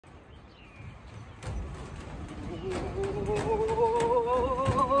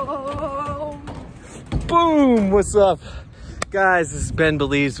Boom! What's up? Guys, this is Ben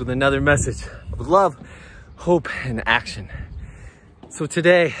Belize with another message of love, hope, and action. So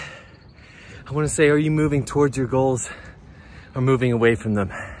today, I want to say, are you moving towards your goals or moving away from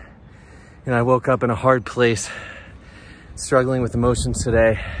them? And I woke up in a hard place, struggling with emotions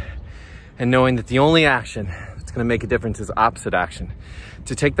today, and knowing that the only action that's going to make a difference is opposite action.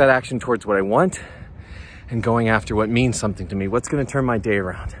 To take that action towards what I want and going after what means something to me. What's going to turn my day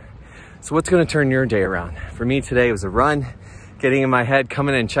around? So what's going to turn your day around? For me today, it was a run, getting in my head,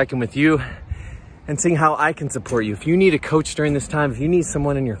 coming in and checking with you and seeing how I can support you. If you need a coach during this time, if you need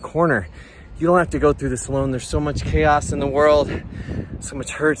someone in your corner, you don't have to go through this alone. There's so much chaos in the world, so much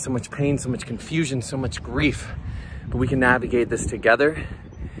hurt, so much pain, so much confusion, so much grief, but we can navigate this together.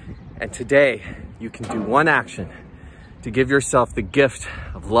 And today you can do one action to give yourself the gift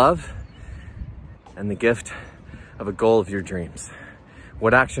of love and the gift of a goal of your dreams.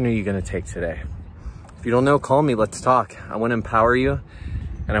 What action are you going to take today? If you don't know, call me, let's talk. I want to empower you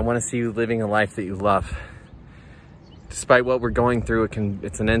and I want to see you living a life that you love. Despite what we're going through,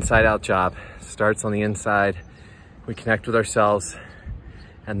 it's an inside out job. It starts on the inside, we connect with ourselves,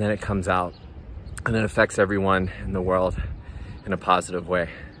 and then it comes out and it affects everyone in the world in a positive way.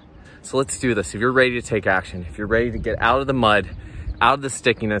 So let's do this. If you're ready to take action, if you're ready to get out of the mud, out of the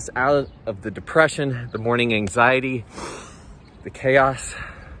stickiness, out of the depression, the morning anxiety, the chaos,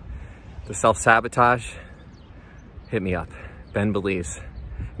 the self-sabotage, hit me up. Ben Belize.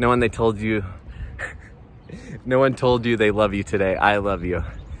 No one told you they love you today. I love you.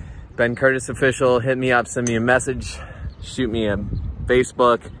 Ben Curtis Official, hit me up, send me a message, shoot me a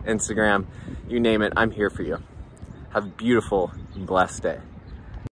Facebook, Instagram, you name it, I'm here for you. Have a beautiful and blessed day.